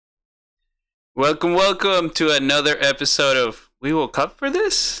Welcome to another episode of We Woke Up for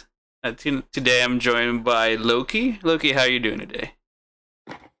This. Today I'm joined by Loki. Loki, how are you doing today?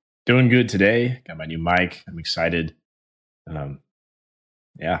 Doing good today. Got my new mic. I'm excited. Um,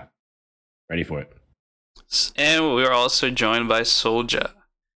 yeah, ready for it. And we're also joined by Soldier.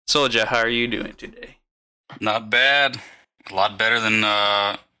 Soldier, how are you doing today? Not bad. A lot better than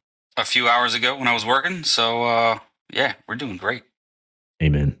a few hours ago when I was working. So, yeah, we're doing great.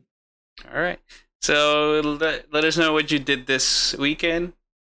 Amen. All right. So let us know what you did this weekend.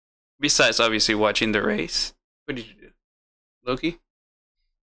 Besides, obviously, watching the race. What did you do? Loki?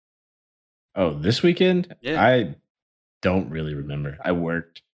 Oh, this weekend? Yeah. I don't really remember. I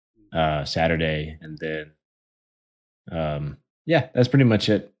worked Saturday and then, yeah, that's pretty much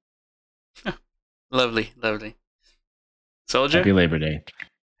it. Lovely. Soldier? Happy Labor Day.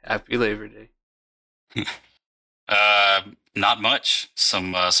 Happy Labor Day. Not much.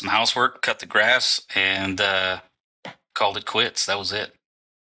 Some housework, cut the grass, and called it quits. That was it.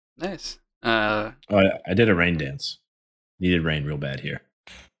 Nice. Oh, I did a rain dance. Needed rain real bad here.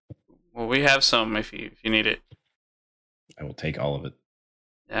 Well, we have some if you need it. I will take all of it.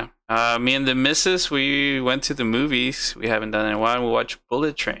 Yeah. Me and the missus, we went to the movies. We haven't done it in a while. We watched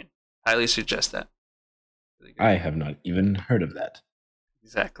Bullet Train. Highly suggest that. Really good. I have not even heard of that.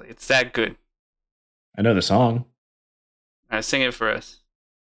 Exactly. It's that good. I know the song. All right, sing it for us.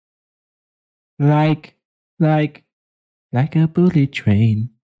 Like a bullet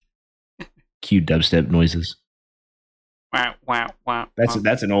train. Cue dubstep noises. Wow.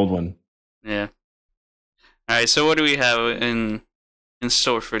 That's an old one. Yeah. All right. So what do we have in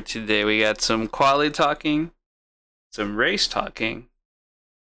store for today? We got some quality talking, some race talking,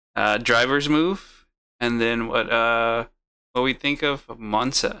 driver's move, and then what we think of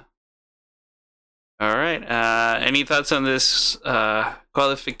Monza. All right. Any thoughts on this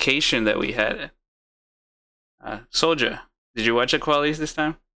qualification that we had? Soldier, did you watch the qualies this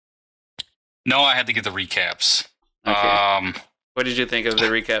time? No, I had to get the recaps. Okay. What did you think of the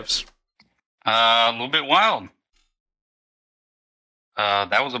recaps? A little bit wild.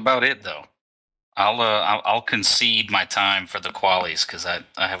 That was about it, though. I'll concede my time for the qualies because I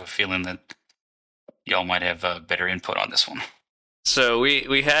have a feeling that y'all might have better input on this one. So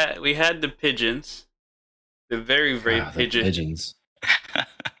we had the pigeons, the very pigeons.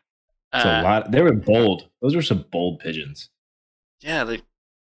 It's a lot. They were bold. Those were some bold pigeons. Yeah, like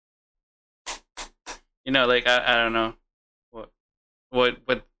I don't know what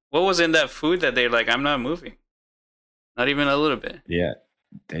was in that food that they're like, I'm not moving, not even a little bit. Yeah,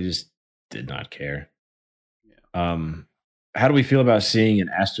 they just did not care. Yeah. How do we feel about seeing an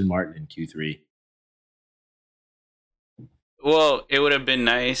Aston Martin in Q3? Well, it would have been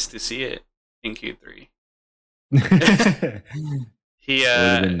nice to see it in Q3. It would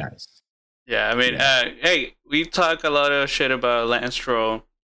have been nice. Yeah, I mean, hey, we talk a lot of shit about Lance Stroll,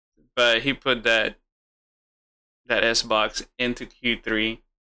 but he put that S box into Q3.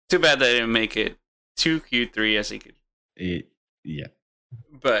 Too bad they didn't make it to Q3 as he could. Yeah,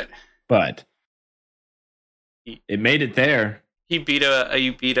 but it made it there. He beat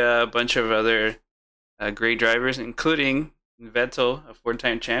a bunch of other great drivers, including Vettel, a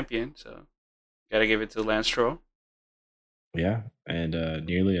 4-time champion. So, gotta give it to Lance Stroll. Yeah, and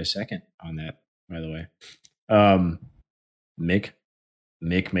nearly a second on that, by the way. Mick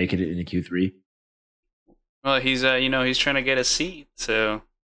making it into Q3. Well, he's he's trying to get a seat, so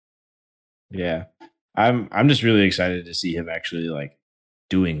yeah, I'm just really excited to see him actually like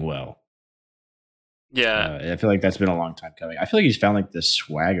doing well. Yeah, I feel like that's been a long time coming. I feel like he's found like this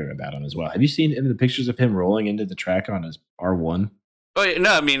swagger about him as well. Have you seen the pictures of him rolling into the track on his R1? Oh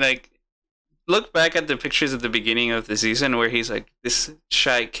no, I mean like look back at the pictures at the beginning of the season where he's like this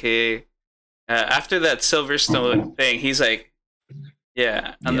shy kid. After that Silverstone thing, he's like,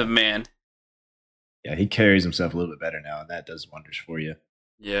 yeah, I'm the man. Yeah, he carries himself a little bit better now, and that does wonders for you.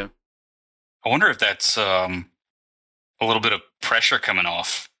 Yeah. I wonder if that's a little bit of pressure coming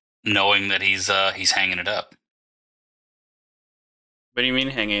off, knowing that he's hanging it up. What do you mean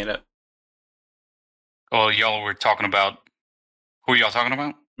hanging it up? Oh, y'all were talking about... Who are y'all talking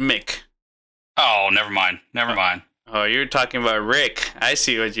about? Mick. Oh, never mind. Oh, you're talking about Rick. I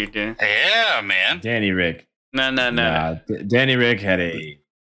see what you're doing. Yeah, man. Danny Rick. No. Danny Rick had a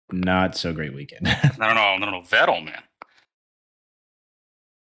not so great weekend. No, Vettel, man.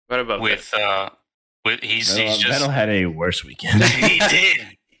 What about Vettel had a worse weekend. He did.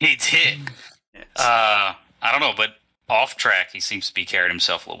 Yes. I don't know, but off track, he seems to be carrying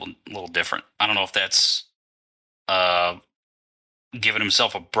himself a little different. I don't know if that's giving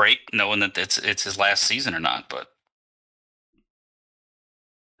himself a break, knowing that it's his last season or not. But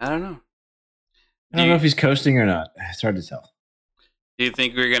I don't know. I don't know if he's coasting or not. It's hard to tell. Do you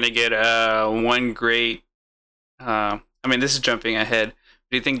think we're gonna get one great? I mean, this is jumping ahead.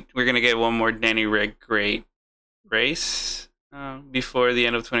 Do you think we're gonna get one more Danny Rick great race before the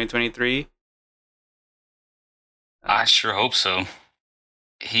end of 2023? I sure hope so.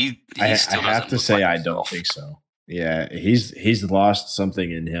 He I still have doesn't to look say like I himself. don't think so. Yeah, he's lost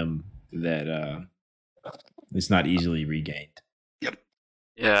something in him that it's not easily regained. Yep.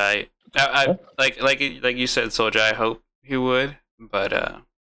 Yeah, I like you said, Soldier. I hope he would, but I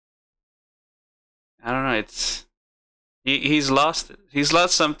don't know. It's he's lost it. He's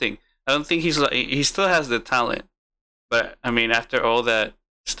lost something. I don't think he still has the talent, but I mean, after all that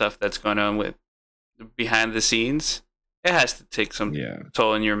stuff that's going on with behind the scenes, it has to take some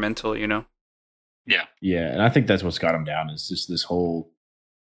toll on your mental, you know. Yeah. Yeah, and I think that's what's got him down is just this whole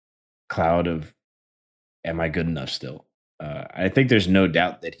cloud of, am I good enough still? I think there's no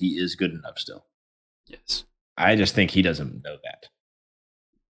doubt that he is good enough still. Yes. I just think he doesn't know that.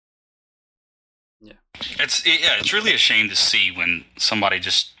 Yeah. It's really a shame to see when somebody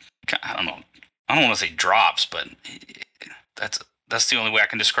just, I don't know. I don't want to say drops, but that's the only way I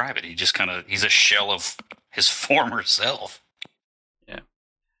can describe it. He just he's a shell of his former self. Yeah.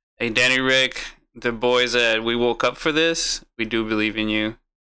 Hey, Danny Rick, the boys at We Woke Up for This, we do believe in you.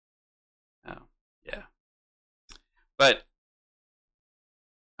 Oh, yeah. But,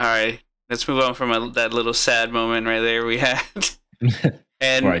 all right, let's move on from that little sad moment right there we had.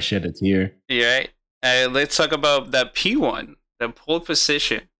 And before I shed a tear. Yeah, right. Let's talk about that P1, the pole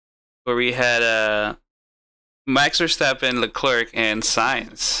position, where we had Max Verstappen, Leclerc, and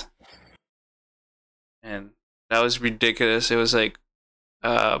Sainz. And that was ridiculous. It was like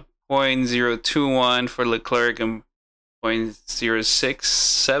 0.021 for Leclerc and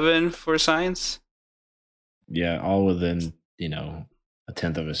 0.067 for Sainz. Yeah, all within, a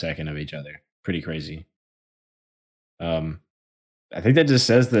tenth of a second of each other. Pretty crazy. I think that just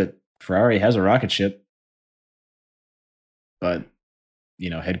says that Ferrari has a rocket ship, but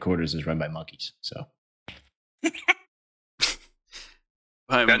headquarters is run by monkeys. So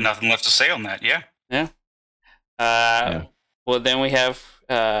Got nothing left to say on that. Yeah. Yeah. Well, then we have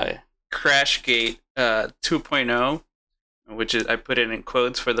Crashgate 2.0, which is, I put it in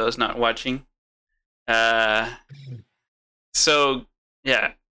quotes for those not watching. So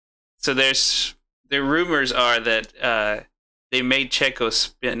yeah. So the rumors are that they made Checo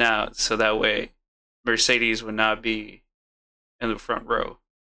spin out so that way Mercedes would not be in the front row.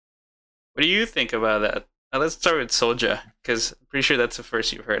 What do you think about that? Let's start with Soldier, because I'm pretty sure that's the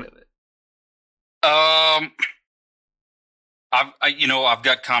first you've heard of it. I've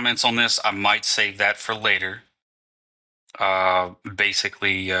got comments on this. I might save that for later.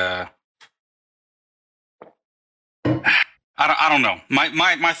 Basically, I don't know.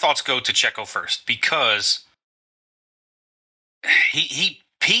 My thoughts go to Checo first because he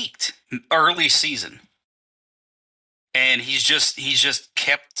peaked early season, and he's just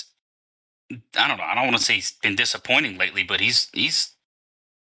kept. I don't know. I don't want to say he's been disappointing lately, but he's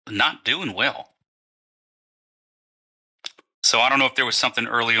not doing well. So I don't know if there was something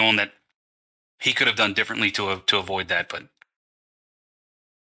early on that he could have done differently to avoid that, but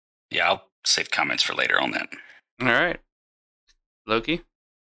yeah, I'll save comments for later on that. All right, Loki.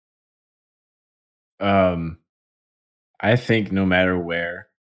 I think no matter where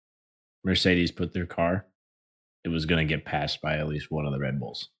Mercedes put their car, it was going to get passed by at least one of the Red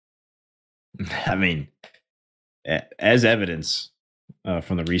Bulls. I mean, as evidence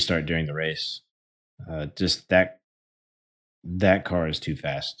from the restart during the race, just that car is too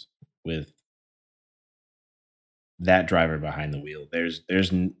fast with that driver behind the wheel.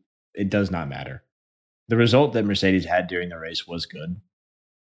 It does not matter. The result that Mercedes had during the race was good.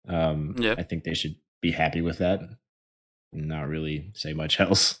 I think they should be happy with that and not really say much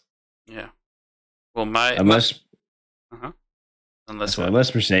else. Yeah. Well, unless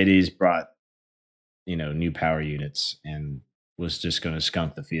unless Mercedes brought new power units and was just going to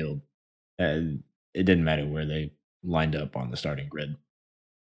skunk the field, it didn't matter where they lined up on the starting grid.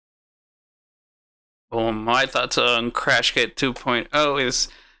 Well, my thoughts on Crashgate 2.0 is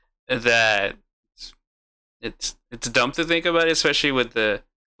that it's dumb to think about it, especially with the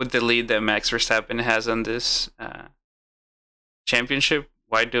lead that Max Verstappen has on this championship.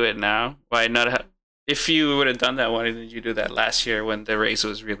 Why do it now? Why not? If you would have done that, why didn't you do that last year when the race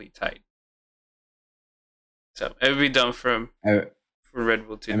was really tight? So it would be dumb from Red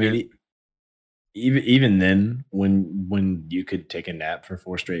Bull to. I mean, even then, when you could take a nap for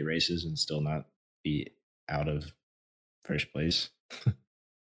 4 straight races and still not be out of first place.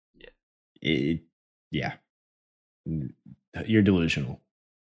 Yeah. You're delusional.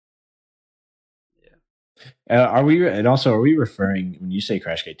 Yeah. Are we referring when you say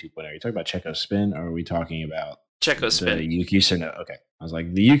Crashgate 2.0? Are you talking about Checo's spin, or are we talking about Checo's the spin. Yuki Tsunoda? Okay, I was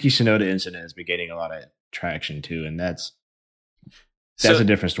like, the Yuki Tsunoda incident has been getting a lot of traction too, and that's a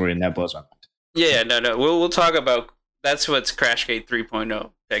different story, and that blows my mind. Yeah, no. We'll talk about that's what's Crashgate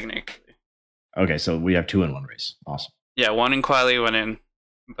 3.0 technically. Okay, so we have 2 in 1 race. Awesome. Yeah, 1 in quali, 1 in,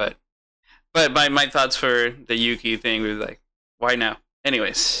 but my thoughts for the Yuki thing was like, why now?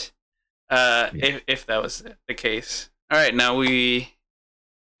 Anyways, if that was the case, all right. Now we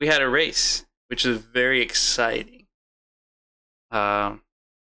had a race, which is very exciting. What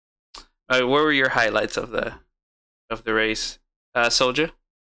were your highlights of the race, Soldier?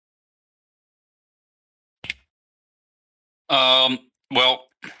 Well,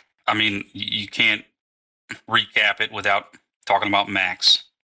 I mean, you can't recap it without talking about Max.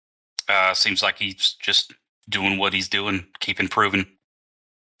 Seems like he's just doing what he's doing, keep improving.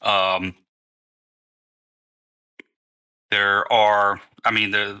 There are, I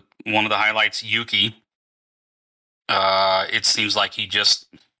mean, one of the highlights, Yuki. It seems like he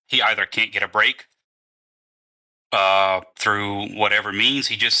either can't get a break through whatever means.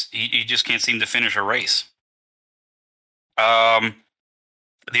 He just can't seem to finish a race.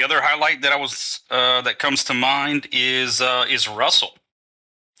 The other highlight that comes to mind is Russell,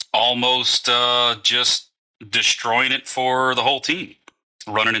 almost just destroying it for the whole team,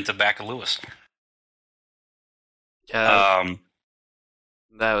 running into back of Lewis. Yeah,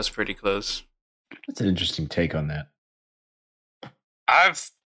 that was pretty close. That's an interesting take on that.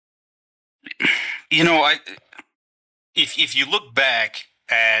 If you look back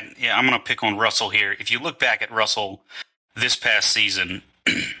at, I'm going to pick on Russell here. If you look back at Russell this past season,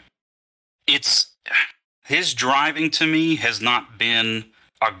 his driving to me has not been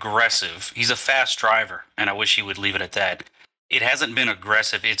aggressive. He's a fast driver, and I wish he would leave it at that. It hasn't been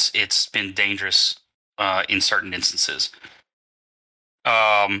aggressive. It's been dangerous in certain instances.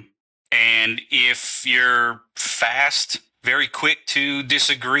 And if you're fast, very quick to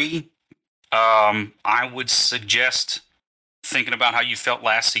disagree, I would suggest thinking about how you felt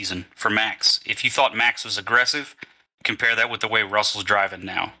last season for Max. If you thought Max was aggressive, compare that with the way Russell's driving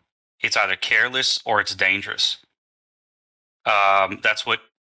now. It's either careless or it's dangerous. That's what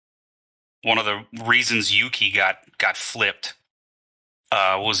one of the reasons Yuki got flipped.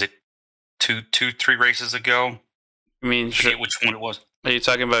 Was it 3 races ago? I mean, I forget which one it was. Are you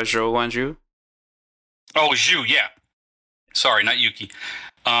talking about Zhou Guanju? Oh, Zhu, yeah. Sorry, not Yuki.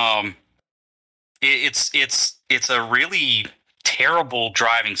 It's a really terrible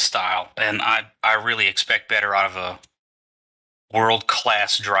driving style, and I really expect better out of a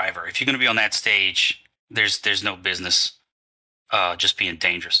world-class driver. If you're going to be on that stage, there's no business just being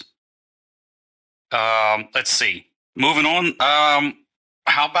dangerous. Let's see. Moving on.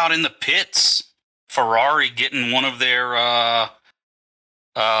 How about in the pits? Ferrari getting one of their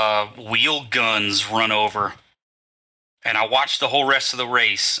wheel guns run over. And I watched the whole rest of the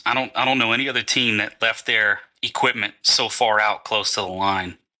race. I don't know any other team that left their equipment so far out close to the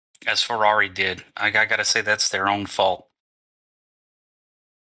line as Ferrari did. I got to say that's their own fault.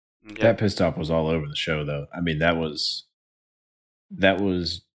 Yep. That pit stop was all over the show, though. I mean, that was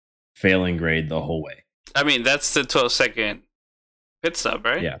failing grade the whole way. I mean, that's the 12-second pit stop,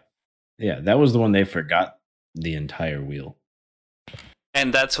 right? Yeah, that was the one they forgot the entire wheel.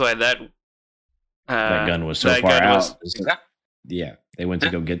 And that's why that gun was so far out. Yeah, they went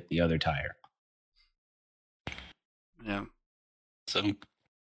to go get the other tire. Yeah. So,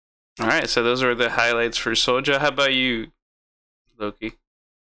 all right. So those were the highlights for Soja. How about you, Loki?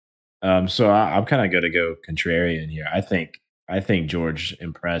 So I'm kind of going to go contrarian here. I think George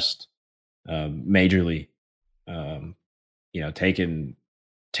impressed majorly.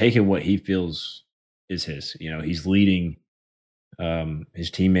 Taking what he feels is his. He's leading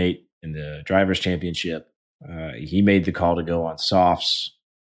his teammate in the drivers' championship. He made the call to go on softs.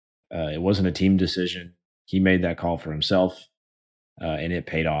 It wasn't a team decision. He made that call for himself, and it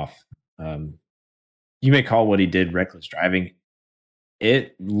paid off. You may call what he did reckless driving.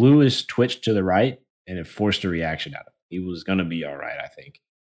 Lewis twitched to the right, and it forced a reaction out of him. He was going to be all right, I think.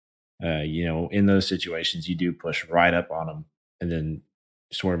 In those situations, you do push right up on him and then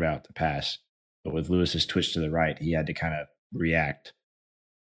swerve out to pass. But with Lewis's twitch to the right, he had to kind of react.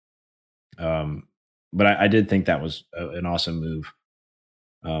 But I did think that was an awesome move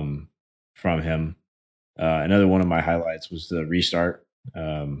from him. Another one of my highlights was the restart.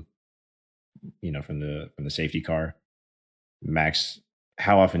 From the safety car. Max,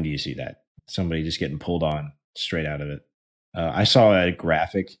 how often do you see that? Somebody just getting pulled on straight out of it. I saw a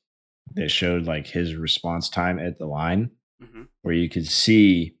graphic that showed like his response time at the line, where you could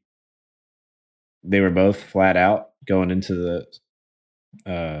see they were both flat out going into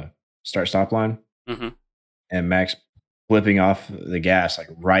the start stop line, Mm-hmm. and Max flipping off the gas like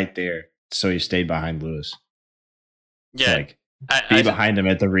right there, so he stayed behind Lewis. To, Yeah, like be behind him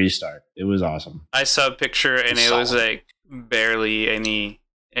at the restart. It was awesome. I saw a picture and it was like barely any.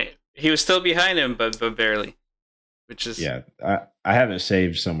 He was still behind him, but barely. Which is I have it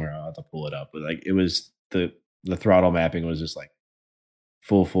saved somewhere. I'll have to pull it up, but like it was the throttle mapping was just like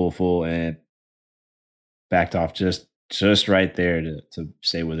full, and backed off just right there to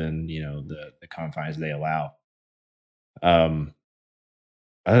stay within the confines they allow. Other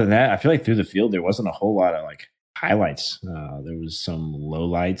than that, I feel like through the field there wasn't a whole lot of like highlights. There was some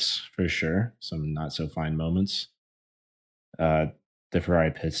lowlights for sure, some not so fine moments. The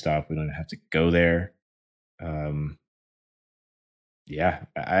Ferrari pit stop, we don't have to go there. Yeah,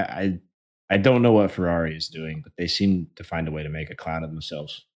 I don't know what Ferrari is doing, but they seem to find a way to make a clown of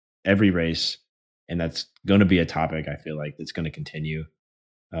themselves every race, and that's going to be a topic I feel like that's going to continue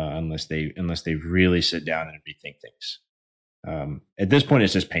unless they really sit down and rethink things. At this point,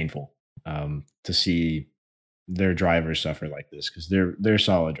 it's just painful to see their drivers suffer like this because they're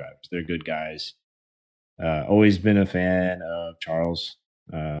solid drivers, they're good guys. Always been a fan of Charles.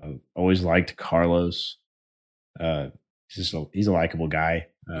 Always liked Carlos. He's a likable guy.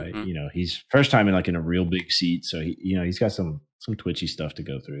 He's first time in a real big seat, so he's got some twitchy stuff to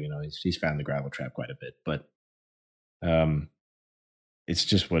go through. He's found the gravel trap quite a bit, but it's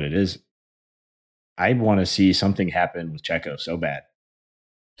just what it is. I want to see something happen with Checo so bad.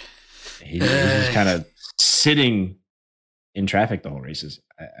 He's just kind of sitting in traffic the whole races.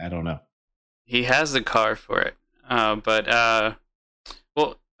 I don't know. He has the car for it, but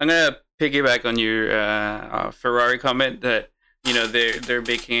well, I'm gonna piggyback on your Ferrari comment that they're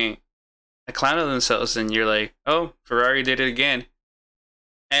making a clown of themselves, and you're like, oh, Ferrari did it again.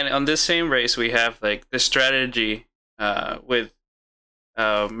 And on this same race, we have like the strategy with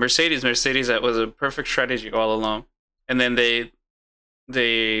Mercedes. Mercedes, that was a perfect strategy all along, and then they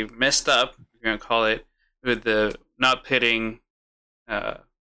messed up. You're gonna call it with the not pitting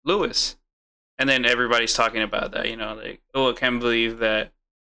Lewis, and then everybody's talking about that. Like, oh, I can't believe that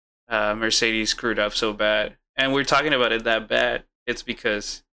Mercedes screwed up so bad, and we're talking about it that bad. It's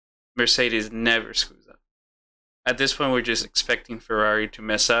because Mercedes never screws up. At this point, we're just expecting Ferrari to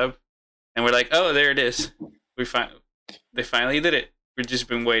mess up, and we're like, oh, there it is. They finally did it. We've just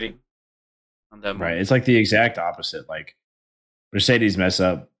been waiting on that moment. Right. It's like the exact opposite. Like Mercedes mess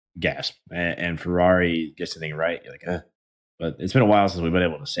up, gasp, and Ferrari gets the thing right. You're like, but it's been a while since we've been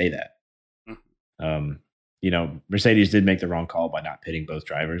able to say that. Mm-hmm. Mercedes did make the wrong call by not pitting both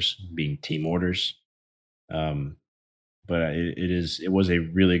drivers, being team orders. But it was a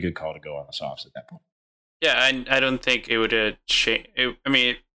really good call to go on the softs at that point. Yeah, I don't think it would have changed. I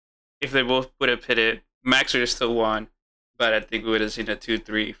mean, if they both would have pitted, Max would have still won, but I think we would have seen a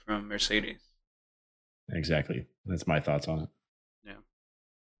 2-3 from Mercedes. Exactly. That's my thoughts on it.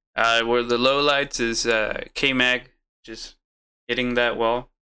 Yeah. Where the lowlights is K-Mag just hitting that wall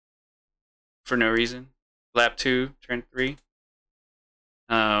for no reason. Lap 2, turn 3.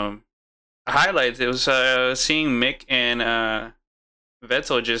 Highlights, it was seeing Mick and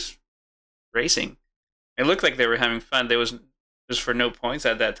Vettel just racing. It looked like they were having fun. There was just for no points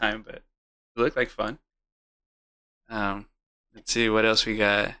at that time, but it looked like fun. Let's see what else we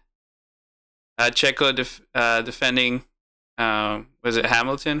got. Checo defending. Was it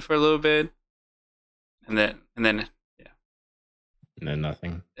Hamilton for a little bit, and then nothing.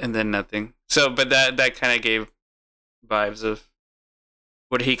 So, but that kind of gave vibes of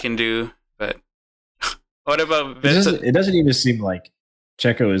what he can do. But what about Vettel? It doesn't even seem like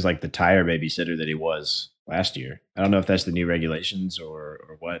Checo is like the tire babysitter that he was last year. I don't know if that's the new regulations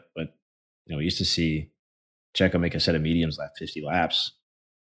or what, but we used to see Checo make a set of mediums lap 50 laps.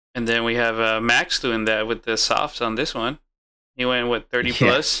 And then we have Max doing that with the softs on this one. He went 30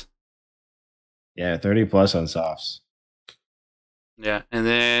 plus? Yeah, 30 plus on softs. Yeah, and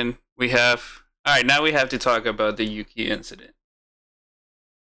then we have... All right, now we have to talk about the Yuki incident.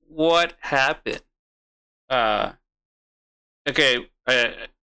 What happened? Okay,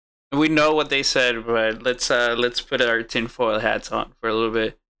 we know what they said, but let's put our tinfoil hats on for a little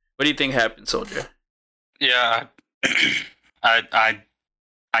bit. What do you think happened, Soldier? Yeah, I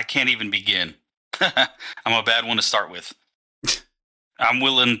can't even begin. I'm a bad one to start with. I'm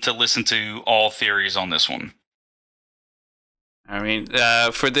willing to listen to all theories on this one. I mean,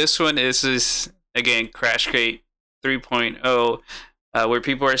 for this one, this is, again, Crashgate 3.0, where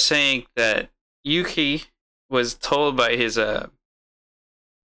people are saying that Yuki was told by his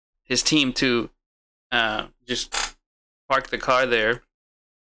team to just park the car there,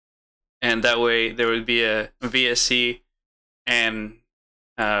 and that way there would be a VSC, and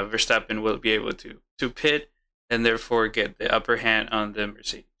Verstappen will be able to pit and therefore get the upper hand on the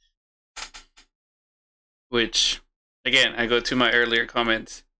Mercedes. Which, again, I go to my earlier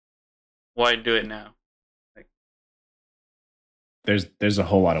comments. Why do it now? There's a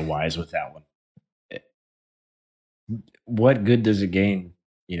whole lot of whys with that one. What good does it gain,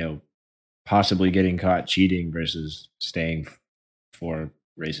 possibly getting caught cheating versus staying 4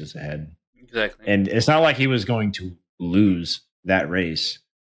 races ahead? Exactly. And it's not like he was going to lose that race.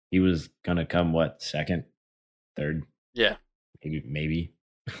 He was going to come, second, third? Yeah. Maybe.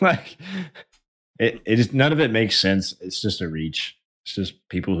 Like, it is, none of it makes sense. It's just a reach. It's just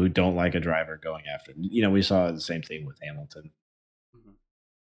people who don't like a driver going after him. We saw the same thing with Hamilton.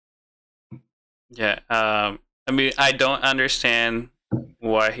 Yeah. I mean, I don't understand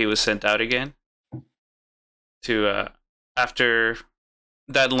why he was sent out again to after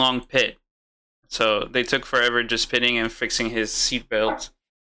that long pit. So they took forever just pitting and fixing his seatbelt,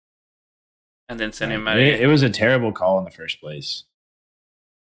 and then sent him out. It was a terrible call in the first place.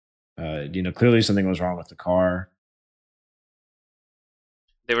 Clearly something was wrong with the car.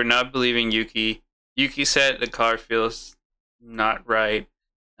 They were not believing Yuki. Yuki said the car feels not right.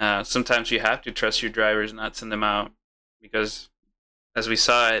 Sometimes you have to trust your drivers, not send them out, because as we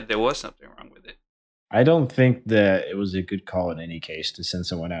saw, there was something wrong with it. I don't think that it was a good call in any case to send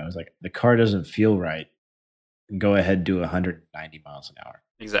someone out. It was like, the car doesn't feel right. Go ahead and do 190 miles an hour.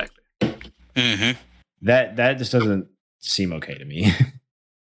 Exactly. Mm-hmm. That just doesn't seem okay to me.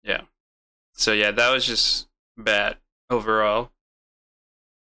 Yeah. So yeah, that was just bad overall.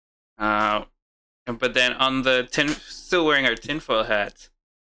 But then on the still wearing our tinfoil hats,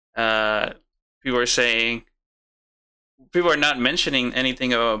 people are not mentioning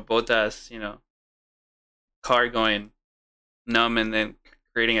anything about Bottas, car going numb and then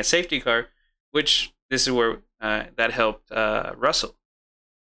creating a safety car, which this is where that helped Russell.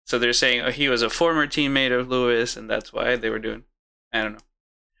 So they're saying he was a former teammate of Lewis, and that's why they were doing. I don't know.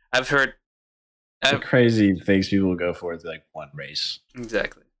 I've heard the crazy things people will go for is like one race.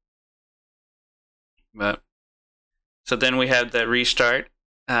 Exactly. But so then we had the restart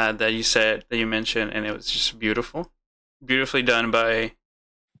that you mentioned, and it was just beautifully done by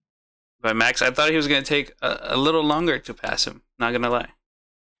Max. I thought he was going to take a little longer to pass him. Not gonna lie.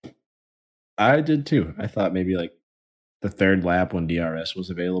 I did too. I thought maybe like the third lap when DRS was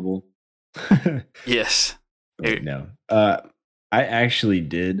available. Yes. No. I actually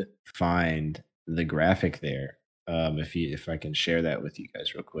did find the graphic there. If I can share that with you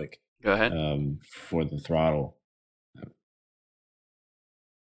guys real quick. Go ahead. For the throttle.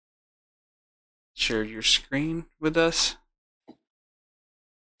 Share your screen with us.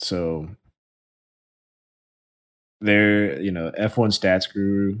 So there, F1 Stats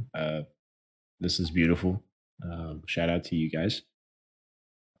Guru. This is beautiful. Shout out to you guys.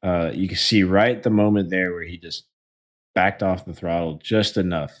 You can see right the moment there where he just backed off the throttle just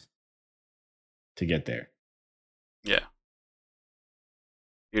enough to get there. Yeah.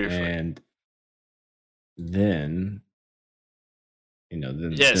 Beautiful. And then,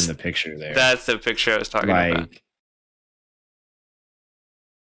 then the picture there. That's the picture I was talking about.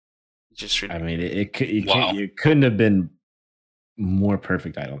 Just I mean, it couldn't have been more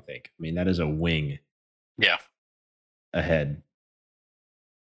perfect, I don't think. I mean, that is a wing. Yeah. Ahead.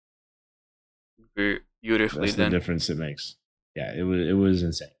 Beautifully That's done. the difference it makes. Yeah, it was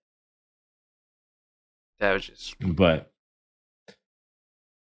insane. That was just. But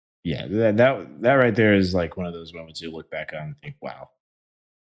yeah, that right there is like one of those moments you look back on and think, wow.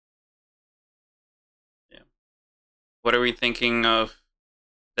 Yeah. What are we thinking of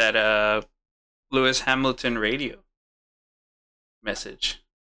that Lewis Hamilton radio message?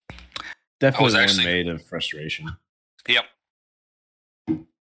 Definitely one made of frustration. Yep.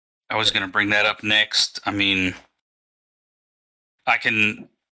 I was going to bring that up next. I mean, I can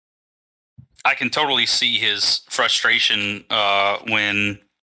totally see his frustration when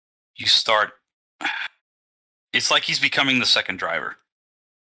you start. It's like he's becoming the second driver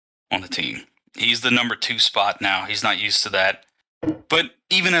on the team. He's the number 2 spot now. He's not used to that. But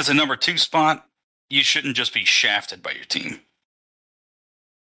even as a number 2 spot, you shouldn't just be shafted by your team.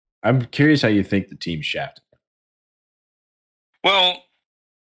 I'm curious how you think the team shafted him. Well,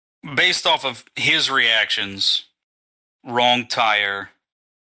 based off of his reactions, wrong tire,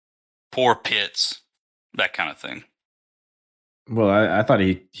 poor pits, that kind of thing. Well, I thought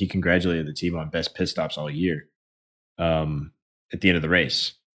he congratulated the team on best pit stops all year at the end of the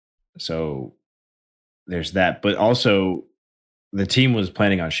race. So there's that. But also, the team was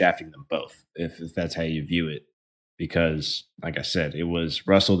planning on shafting them both, if that's how you view it. because, like I said, it was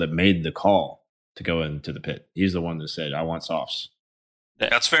Russell that made the call to go into the pit. He's the one that said, "I want softs."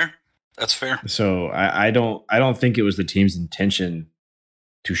 That's fair. That's fair. So I don't think it was the team's intention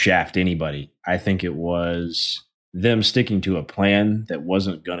to shaft anybody. I think it was them sticking to a plan that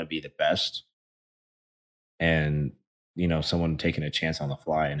wasn't going to be the best, and someone taking a chance on the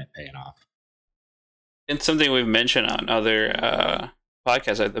fly and it paying off. It's something we've mentioned on other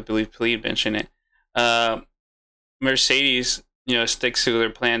podcasts. I believe Plead mentioned it. Mercedes, sticks to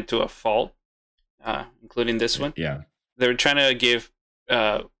their plan to a fault, including this one. Yeah, They're trying to give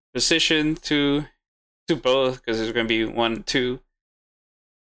position to both because there's going to be 1, 2.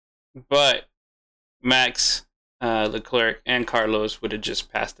 But Max, Leclerc, and Carlos would have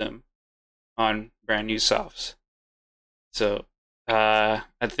just passed them on brand new softs. So I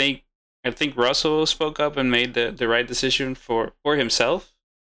think Russell spoke up and made the right decision for himself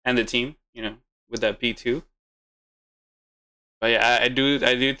and the team. With that P2. But yeah, I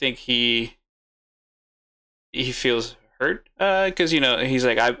do think he feels hurt because he's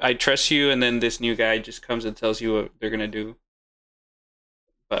like, I trust you, and then this new guy just comes and tells you what they're gonna do.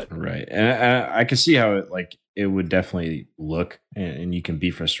 But right, and I can see how it would definitely look, and you can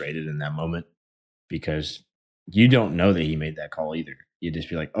be frustrated in that moment because you don't know that he made that call either. You just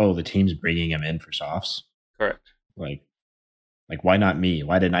be like, oh, the team's bringing him in for softs. Correct. Like why not me?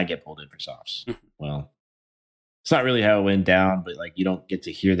 Why didn't I get pulled in for softs? Mhm. Well, it's not really how it went down, but you don't get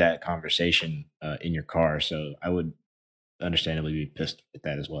to hear that conversation in your car. So I would understandably be pissed at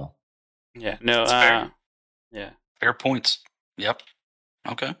that as well. Yeah. No. Fair. Yeah. Fair points. Yep.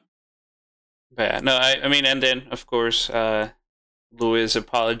 Okay. But yeah, no. I mean, and then of course, Lewis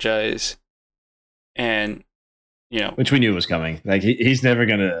apologized, and which we knew was coming. He's never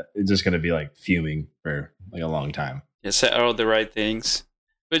gonna be fuming for a long time. said all the right things.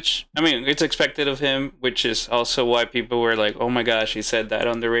 Which, I mean, it's expected of him, which is also why people were like, oh my gosh, he said that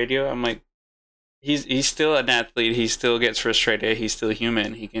on the radio. I'm like, he's still an athlete. He still gets frustrated. He's still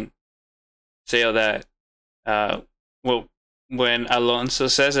human. He can say all that. Well, when Alonso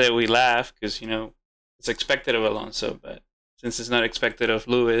says it, we laugh because, it's expected of Alonso. But since it's not expected of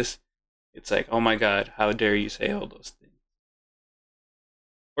Lewis, it's like, oh my God, how dare you say all those things?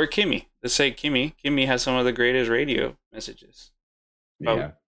 Or Kimi. Let's say Kimi. Kimi has some of the greatest radio messages.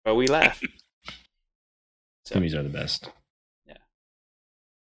 Yeah. But we laugh. So, Kimmy's are the best. Yeah.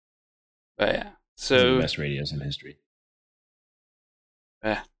 But yeah. So the best radios in history.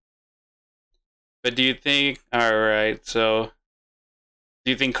 But do you think? All right. So,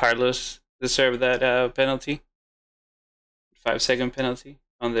 do you think Carlos deserved that penalty? 5-second penalty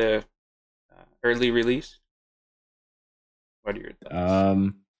on the early release. What are your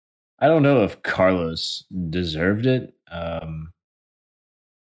thoughts? I don't know if Carlos deserved it.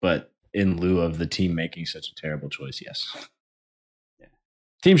 But in lieu of the team making such a terrible choice, yes. Yeah.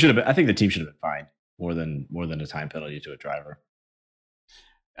 Team should have been. I think the team should have been fined more than a time penalty to a driver.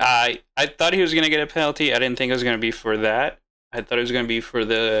 I thought he was going to get a penalty. I didn't think it was going to be for that. I thought it was going to be for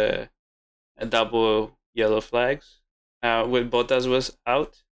the double yellow flags when Bottas was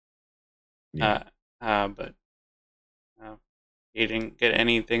out. Yeah. But he didn't get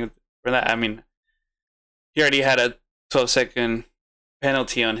anything for that. I mean, he already had a 12-second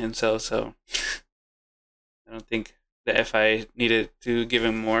penalty on himself, so I don't think the FIA needed to give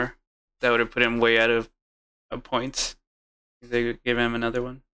him more. That would have put him way out of points if they could give him another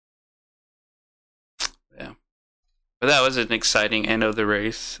one. Yeah, but that was an exciting end of the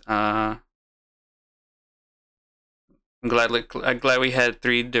race. I'm glad we had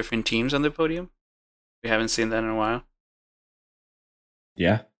 3 different teams on the podium. We haven't seen that in a while.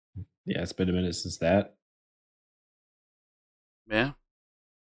 Yeah, it's been a minute since that. Yeah.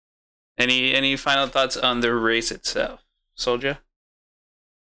 Any final thoughts on the race itself, Soldier?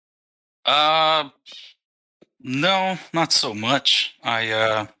 No, not so much.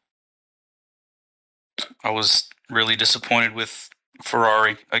 I was really disappointed with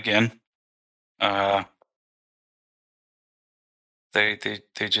Ferrari again. They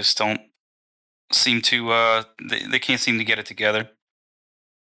just don't seem to they can't seem to get it together.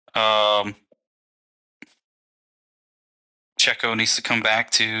 Checo needs to come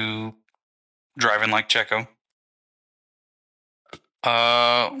back to driving like Checo.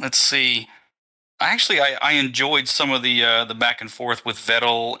 Let's see. I enjoyed some of the back and forth with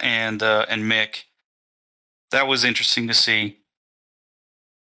Vettel and Mick. That was interesting to see.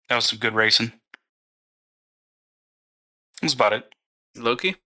 That was some good racing. That's about it.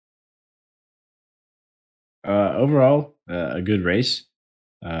 Loki? Overall, a good race.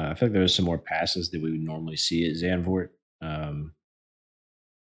 I feel like there was some more passes that we would normally see at Zandvoort.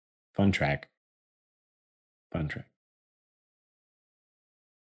 Fun track.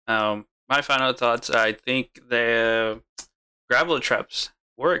 My final thoughts. I think the gravel traps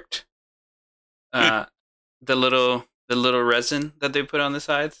worked. Uh, the little resin that they put on the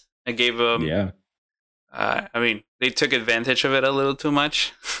sides. I gave them. Yeah. I mean, they took advantage of it a little too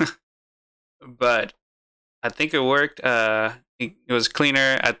much, but I think it worked. It was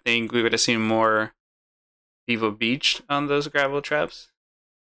cleaner. I think we would have seen more people beached on those gravel traps.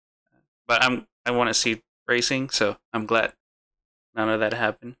 But I want to see racing, so I'm glad none of that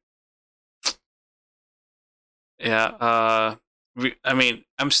happened. Yeah. I mean,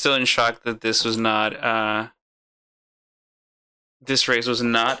 I'm still in shock that this was not. This race was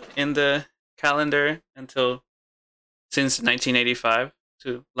not in the calendar until since 1985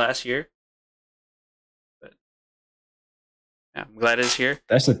 to last year. But yeah, I'm glad it's here.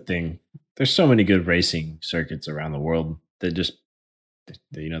 That's the thing. There's so many good racing circuits around the world that just,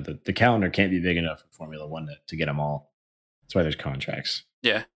 the calendar can't be big enough for Formula One to get them all. That's why there's contracts.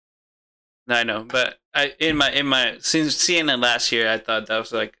 Yeah, I know. But in my since seeing it last year, I thought that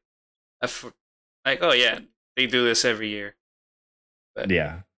was like oh yeah, they do this every year. But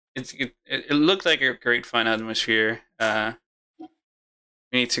Yeah. it looked like a great fun atmosphere. We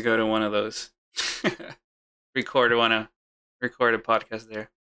need to go to one of those. record a podcast there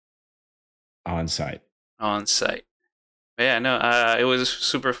On site. on site. But yeah, no, it was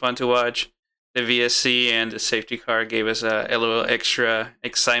super fun to watch. The VSC and the safety car gave us a little extra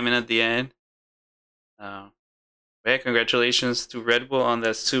excitement at the end. Yeah, congratulations to Red Bull on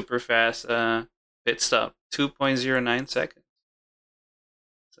that super fast pit stop, 2.09 seconds.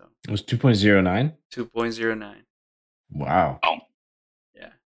 So It was 2.09? 2.09. Wow. Oh, Yeah.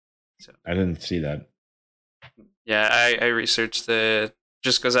 So I didn't see that. yeah, I researched it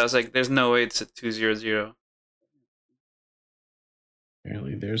just because I was like, there's no way it's a 200.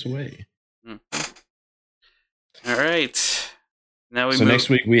 Apparently there's a way. All right. Now we So move. next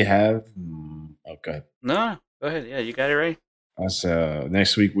week we have go ahead. No, go ahead. Yeah, you got it right. So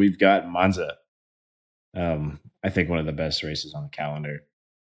next week we've got Monza. I think one of the best races on the calendar.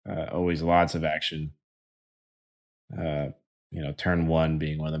 Always lots of action. Turn one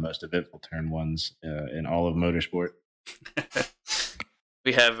being one of the most eventful turn ones in all of motorsport.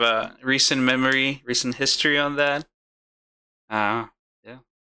 We have recent memory, recent history on that. Yeah.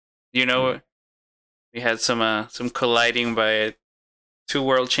 We had some colliding by two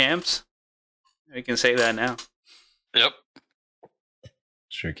world champs. We can say that now. yep.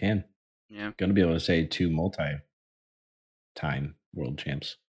 Sure can. Yeah. Going to be able to say two multi-time world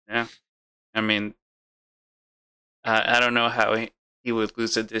champs. Yeah. I mean, I don't know how he would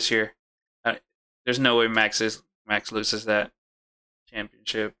lose it this year. There's no way Max loses that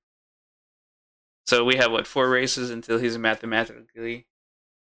championship. So we have 4 races until he's mathematically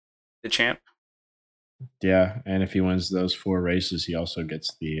the champ. Yeah, and if he wins those 4 races, he also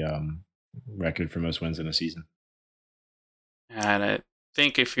gets the record for most wins in a season. And I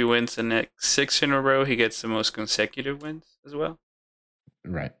think if he wins the next 6 in a row, he gets the most consecutive wins as well.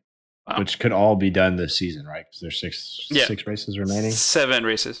 Right. Wow. Which could all be done this season, right? Because there's 6 races remaining. 7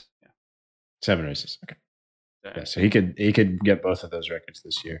 races. Yeah. 7 races. Okay. Yeah, so he could get both of those records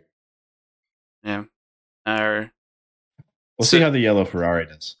this year. Yeah. We'll see how the yellow Ferrari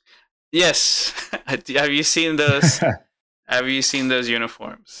does. Yes. Have you seen those? Have you seen those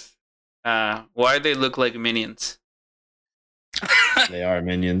uniforms? Why do they look like minions? They are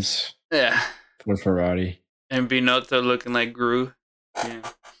minions. Yeah. For Ferrari. And Binotto looking like Gru.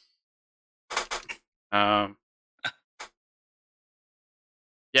 Yeah.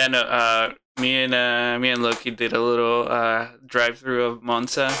 Yeah. No. Me and Loki did a little drive through of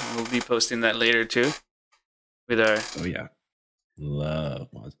Monza. We'll be posting that later too. With our. Oh yeah. Love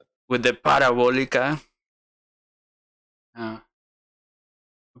Monza. With the Parabolica.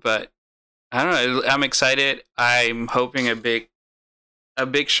 But I don't know. I'm excited. I'm hoping a big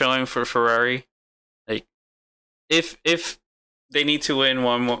showing for Ferrari. Like, if they need to win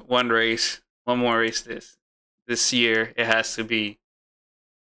one more race this year, it has to be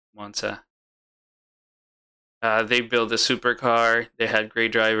Monza. They built a supercar. They had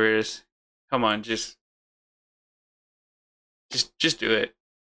great drivers. Come on, just do it.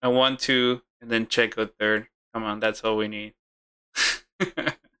 I 1, 2, and then Checo third. Come on, that's all we need.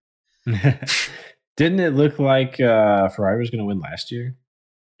 Didn't it look like Ferrari was going to win last year?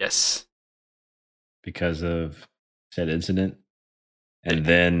 Yes. Because of said incident. And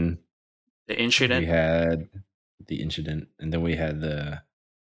then the incident. We had the incident, and then we had the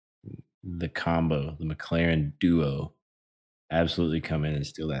combo, the McLaren duo, absolutely come in and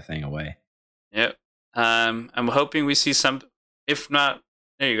steal that thing away. Yep. I'm hoping we see some. If not,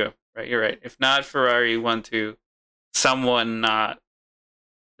 there you go. Right, you're right. If not Ferrari 1, 2, someone not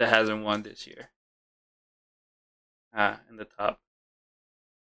that hasn't won this year. In the top.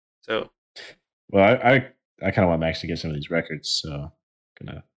 So, well, I kind of want Max to get some of these records, so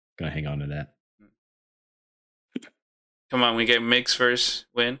gonna hang on to that. come on, we get Mick's first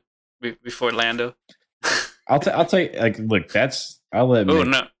win before Lando. I'll take like look. I'll let. Oh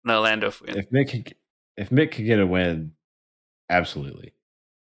Mick, no, Lando win. If Mick could get a win, absolutely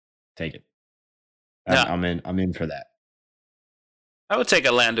take it. Yeah. I'm in for that. I would take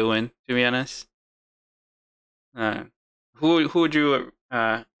a Lando win, to be honest. Who would you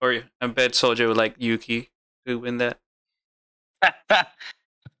or a bad soldier would like Yuki to win that?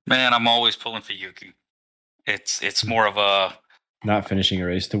 Man, I'm always pulling for Yuki. It's more of a Not finishing a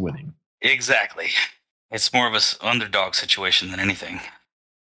race to winning. exactly. It's more of a underdog situation than anything.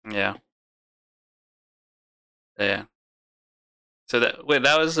 Yeah. Yeah. So that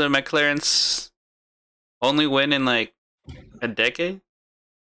was McLaren's only win in like a decade,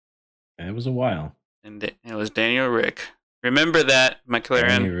 And it was a while. and it was Daniel Rick. Remember that, McLaren.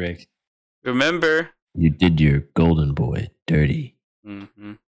 Daniel Rick. Remember. You did your golden boy dirty.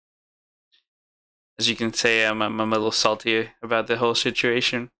 Mm-hmm. As you can say, I'm a little salty about the whole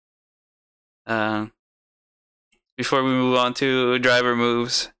situation. Before we move on to driver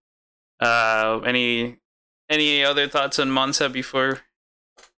moves, any other thoughts on Monza before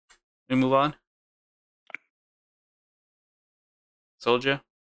we move on? Soldier?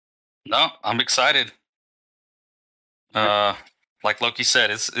 No, I'm excited. Like Loki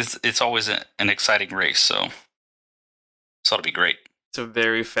said, it's always an exciting race, so it'll be great. It's a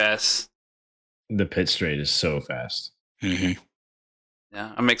very fast. The pit straight is so fast. Mm-hmm.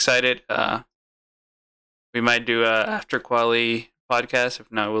 Yeah, I'm excited. We might do a after quali podcast.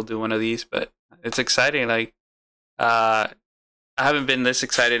 If not, we'll do one of these. But it's exciting. Like, I haven't been this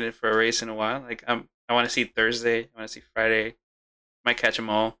excited for a race in a while. Like, I want to see Thursday. I want to see Friday. Might catch them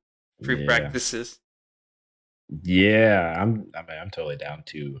all. Free practices. Yeah, I'm totally down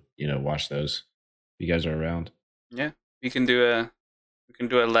to watch those. If you guys are around. Yeah, we can do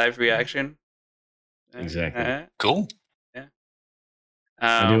a live reaction. Exactly. Cool. Yeah.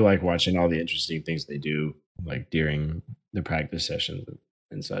 I do like watching all the interesting things they do, like during the practice sessions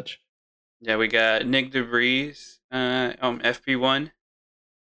and such. Yeah, we got Nick DeVries on FP1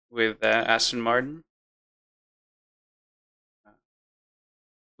 with Aston Martin,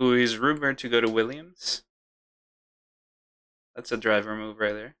 who is rumored to go to Williams. That's a driver move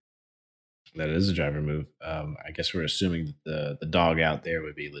right there. That is a driver move. I guess we're assuming that the dog out there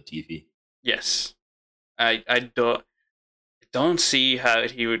would be Latifi. Yes, I don't see how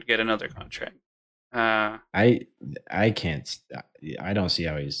he would get another contract. I can't. I don't see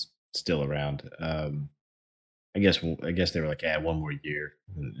how he's still around. I guess they were like, one more year,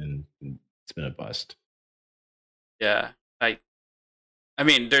 and it's been a bust. Yeah, I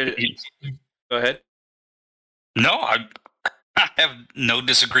mean, there. Go ahead. No, I have no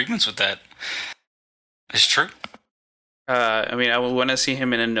disagreements with that. It's true. I mean, I would want to see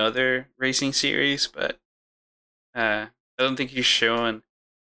him in another racing series, but I don't think he's showing,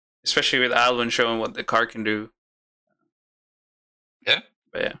 especially with Albon showing what the car can do. Yeah.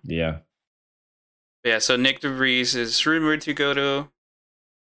 But yeah. Yeah. But yeah. So Nick DeVries is rumored to go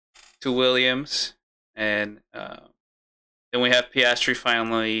to Williams, and then we have Piastri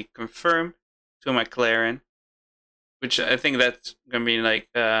finally confirmed to McLaren, which I think that's gonna be like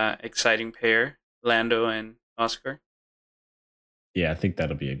exciting pair, Lando and Oscar. Yeah, I think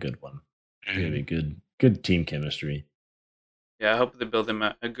that'll be a good one. It'll be good team chemistry. Yeah, I hope they build him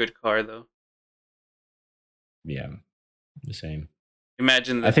a good car though. Yeah, the same.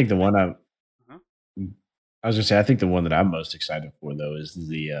 Imagine. I think the one I was gonna say, I think the one that I'm most excited for though is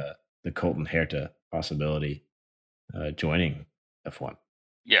the Colton Herta possibility joining F1.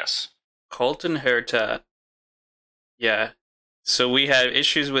 Yes. Colton Herta. Yeah. So we had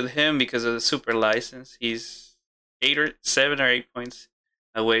issues with him because of the super license. He's 7 or 8 points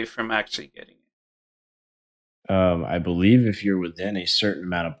away from actually getting it. I believe if you're within a certain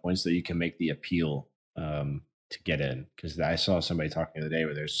amount of points that you can make the appeal to get in. Because I saw somebody talking the other day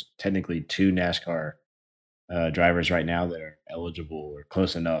where there's technically 2 NASCAR drivers right now that are eligible or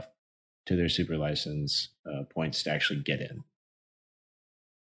close enough to their super license points to actually get in.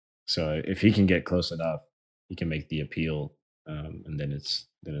 So if he can get close enough, he can make the appeal, and then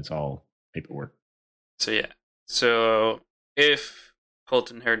it's all paperwork. So yeah. So if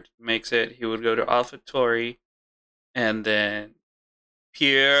Colton Herta makes it, he would go to AlphaTauri, and then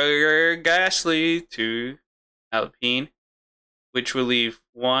Pierre Gasly to Alpine, which will leave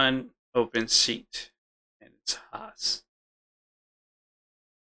one open seat, and it's Haas.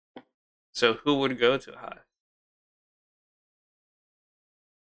 So who would go to Haas?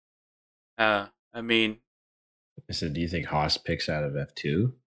 I mean, I said, do you think Haas picks out of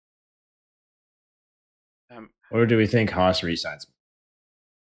F2? um, Or do we think Haas resigns?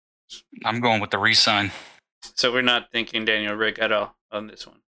 I'm going with the re-sign. so we're not thinking Daniel Rick at all on this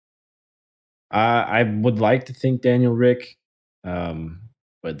one. I would like to think Daniel Rick,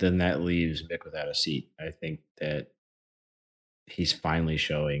 but then that leaves Mick without a seat. I think that he's finally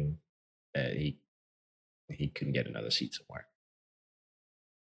showing that he can get another seat somewhere.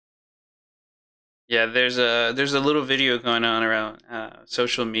 Yeah, there's a little video going on around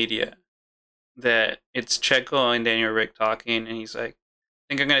social media that it's Checo and Daniel Rick talking, and he's like, "I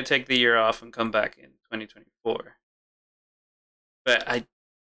think I'm gonna take the year off and come back in 2024." But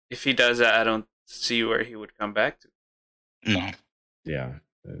if he does that, I don't see where he would come back to. No. Yeah.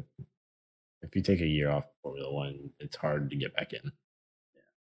 If you take a year off Formula One, it's hard to get back in. Yeah.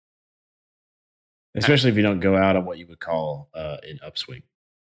 Especially if you don't go out on what you would call an upswing.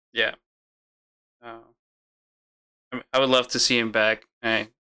 Yeah. I would love to see him back in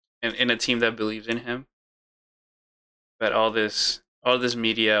a team that believes in him. But all this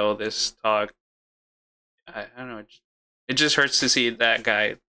media, all this talk, I don't know. It just hurts to see that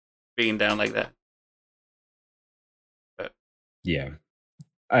guy being down like that. But yeah,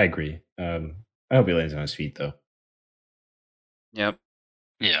 I agree. I hope he lands on his feet, though. Yep.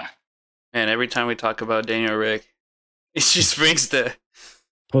 Yeah. And every time we talk about Daniel Rick, it just brings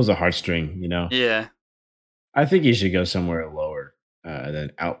pulls a heartstring, you know? Yeah. I think he should go somewhere lower and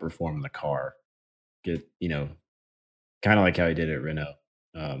then outperform the car. Get, kind of like how he did at Renault.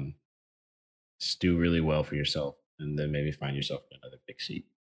 Just do really well for yourself and then maybe find yourself another big seat.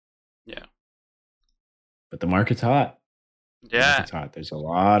 Yeah. But the market's hot. Yeah. The market's hot. There's a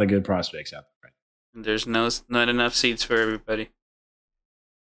lot of good prospects out there. And there's not enough seats for everybody.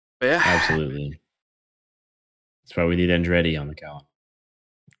 But yeah. Absolutely. That's why we need Andretti on the calendar.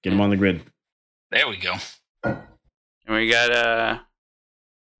 Get him on the grid. There we go. And we got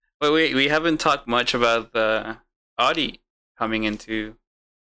but we haven't talked much about the Audi coming into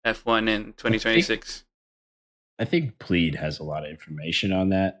F1 in 2026. I think Plead has a lot of information on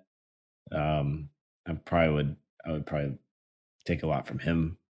that. I would probably take a lot from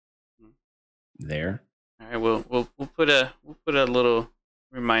him there. All right, we'll put a little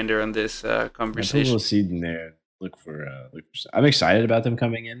reminder on this conversation. Put a little seed in there. Look for. I'm excited about them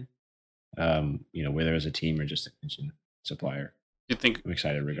coming in. Whether as a team or just an engine supplier. Do you think? I'm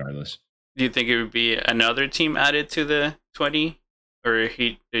excited regardless. Do you think it would be another team added to the 20, or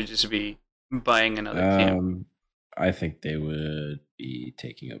they'd just be buying another team? I think they would be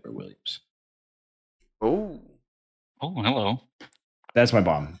taking over Williams. Oh, hello. That's my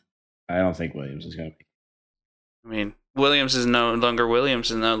bomb. I don't think Williams is going to be. I mean, Williams is no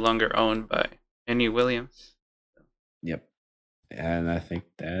longer owned by any Williams. Yep. And I think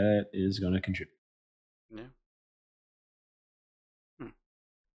that is going to contribute. Yeah.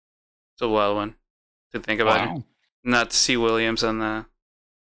 It's a wild one to think about. It. Not to see Williams on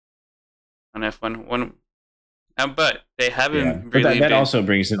F1. But they haven't really. But that also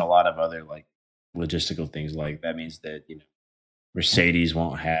brings in a lot of other logistical things. Like that means that Mercedes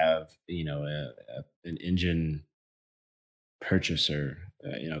won't have an engine purchaser.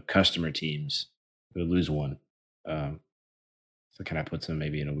 Customer teams will lose one. So kind of puts them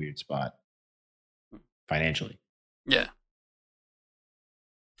maybe in a weird spot financially. Yeah.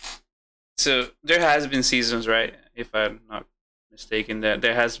 So there has been seasons, right? If I'm not mistaken, that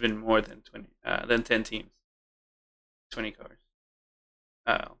there has been more than 10 teams, 20 cars.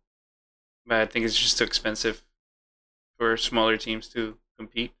 But I think it's just too expensive for smaller teams to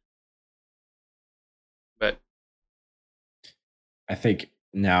compete. But I think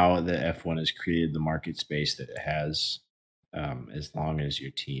now that F1 has created the market space that it has, as long as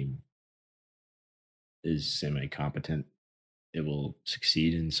your team is semi-competent, it will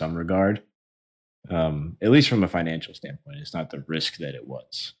succeed in some regard. At least from a financial standpoint, it's not the risk that it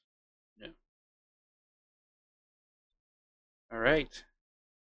was. Yeah. All right.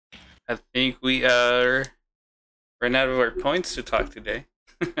 I think we are running out of our points to talk today.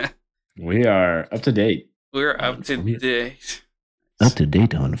 We are up to date. We're up to date. Up to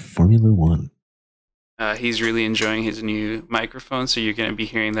date on Formula One. He's really enjoying his new microphone, so you're going to be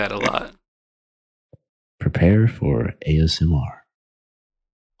hearing that a lot. Prepare for ASMR.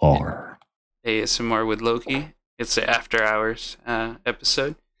 ASMR with Loki. It's the After Hours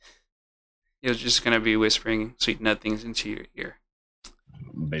episode. You're just going to be whispering sweet nothings into your ear.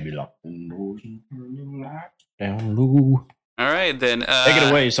 Baby lock the doors and turn the lights down low. All right, then. Take it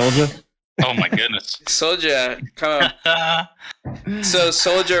away, Soldier. Oh, my goodness. Soldier, come on. So,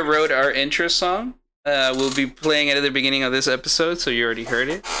 Soldier wrote our intro song. We'll be playing it at the beginning of this episode, so you already heard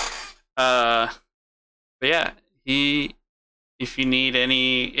it. But yeah, if you need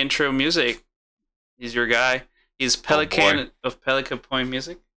any intro music, he's your guy. He's Pelican of Pelican Point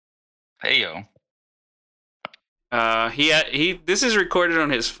Music. Hey yo. He this is recorded on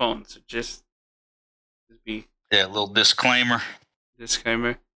his phone, so just be a little disclaimer.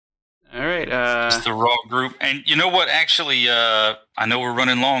 All right. It's the Raw group, and you know what? Actually, I know we're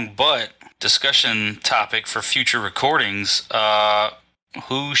running long, but discussion topic for future recordings.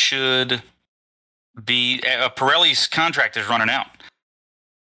 Who should be Pirelli's contract is running out?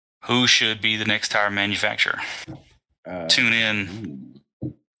 Who should be the next tire manufacturer? Tune in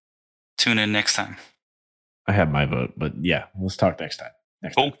next time. I have my vote, but yeah, let's talk next time.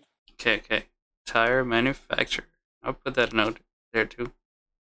 Cool. Okay. Tire manufacturer. I'll put that note there too.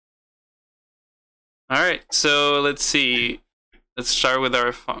 All right, so let's see. Let's start with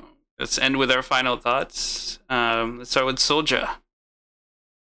let's end with our final thoughts. Let's start with Soldier.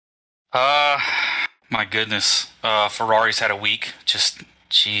 My goodness. Ferrari's had a week. Just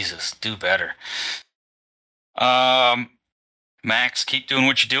Jesus, do better. Max, keep doing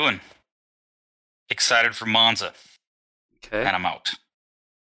what you're doing. Excited for Monza. Okay. And I'm out.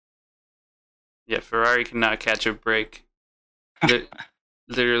 Yeah, Ferrari cannot catch a break.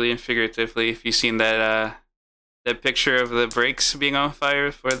 Literally and figuratively. If you've seen that picture of the brakes being on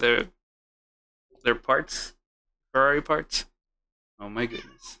fire for their parts, Ferrari parts. Oh my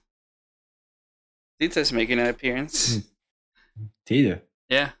goodness. Tita's making an appearance. Tita.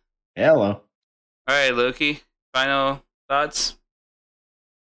 Yeah. Hello. All right, Loki. Final thoughts?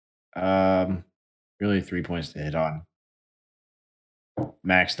 Really 3 points to hit on.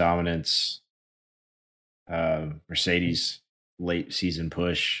 Max dominance. Mercedes late season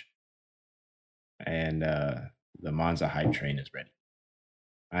push. And the Monza hype train is ready.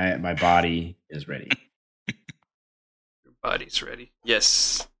 My body is ready. Your body's ready.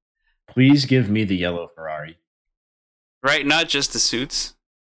 Yes. Please give me the yellow Ferrari. Right, not just the suits.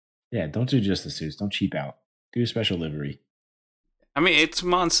 Yeah, don't do just the suits. Don't cheap out. Do a special livery. I mean, it's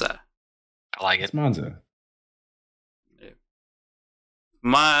Monza. I like it. It's Monza.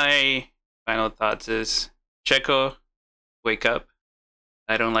 My final thoughts is Checo, wake up.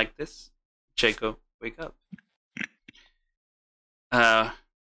 I don't like this. Checo, wake up. Yeah,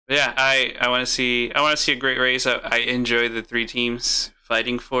 I want to see a great race. I enjoy the three teams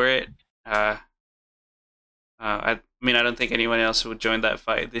fighting for it. I mean, I don't think anyone else would join that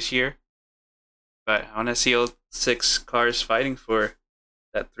fight this year, but I want to see all 6 cars fighting for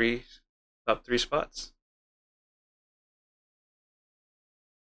that top 3 spots.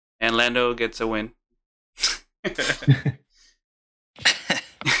 And Lando gets a win.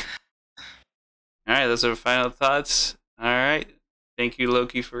 All right, those are final thoughts. All right. Thank you,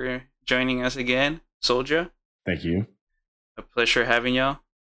 Loki, for joining us again. Soldier. Thank you. A pleasure having y'all.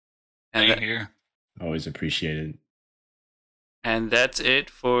 Thank you here. Always appreciated. And that's it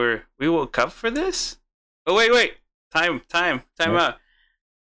for We Woke Up for this? Oh, wait. Time What?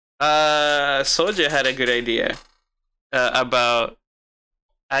 out. Soldier had a good idea about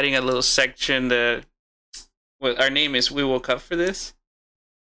adding a little section that our name is We Woke Up for This.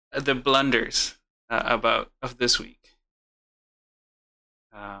 The blunders of this week.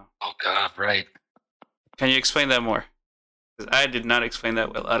 Oh God, right. Can you explain that more? Because I did not explain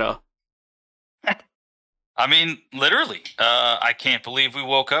that well at all. I mean, literally, I can't believe we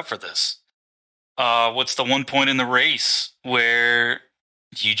woke up for this. What's the one point in the race where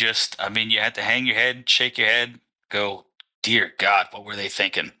you had to hang your head, shake your head, go, dear God, what were they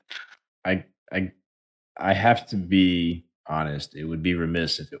thinking? I have to be honest. It would be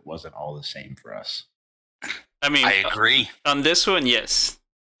remiss if it wasn't all the same for us. I mean, I agree. On this one, yes.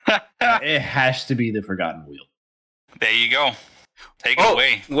 It has to be the forgotten wheel. There you go. Take it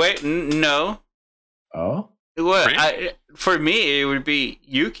away. Wait, no. Oh? What? Really? For me, it would be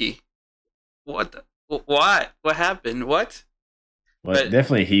Yuki. What? What? What happened? What? Well, But-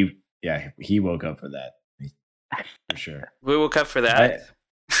 definitely he woke up for that. For sure. We woke up for that.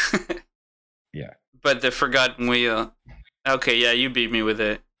 Yeah. But the forgotten wheel. Okay, yeah, you beat me with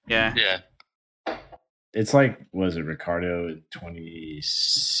it. Yeah. Yeah. It's like, was it Ricardo in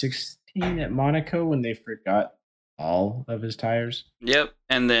 2016 at Monaco when they forgot all of his tires? Yep.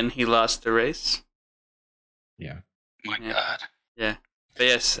 And then he lost the race. Yeah. My Yeah. God. Yeah. But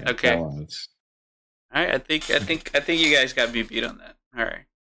yes. Yeah, Okay. that All one was- right. I think you guys got me beat on that. All right.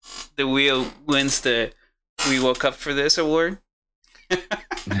 The wheel wins the We Woke Up for This award.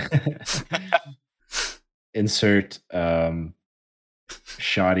 Insert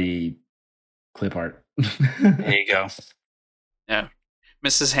shoddy clip art. There you go. Yeah.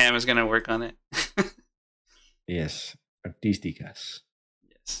 Mrs. Ham is gonna work on it. Yes. Artísticas.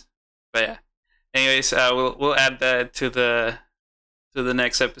 Yes. But yeah. Anyways, we'll add that to the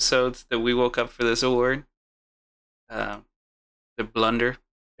next episodes that we woke up for this award. The blunder.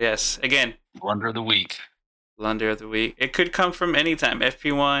 Yes. Again, Blunder of the week. blunder of the week. It could come from any time.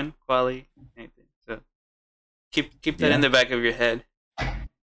 FP1, quali, anything. So keep that in the back of your head.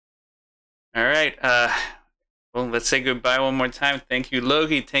 All right. Well, let's say goodbye one more time. Thank you,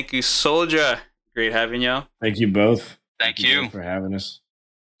 Logie. Thank you, Soldier. Great having y'all. Thank you both. Thank you both for having us.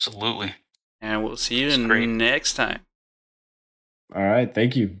 Absolutely. And we'll see you It's great. next time. All right.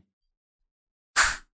 Thank you.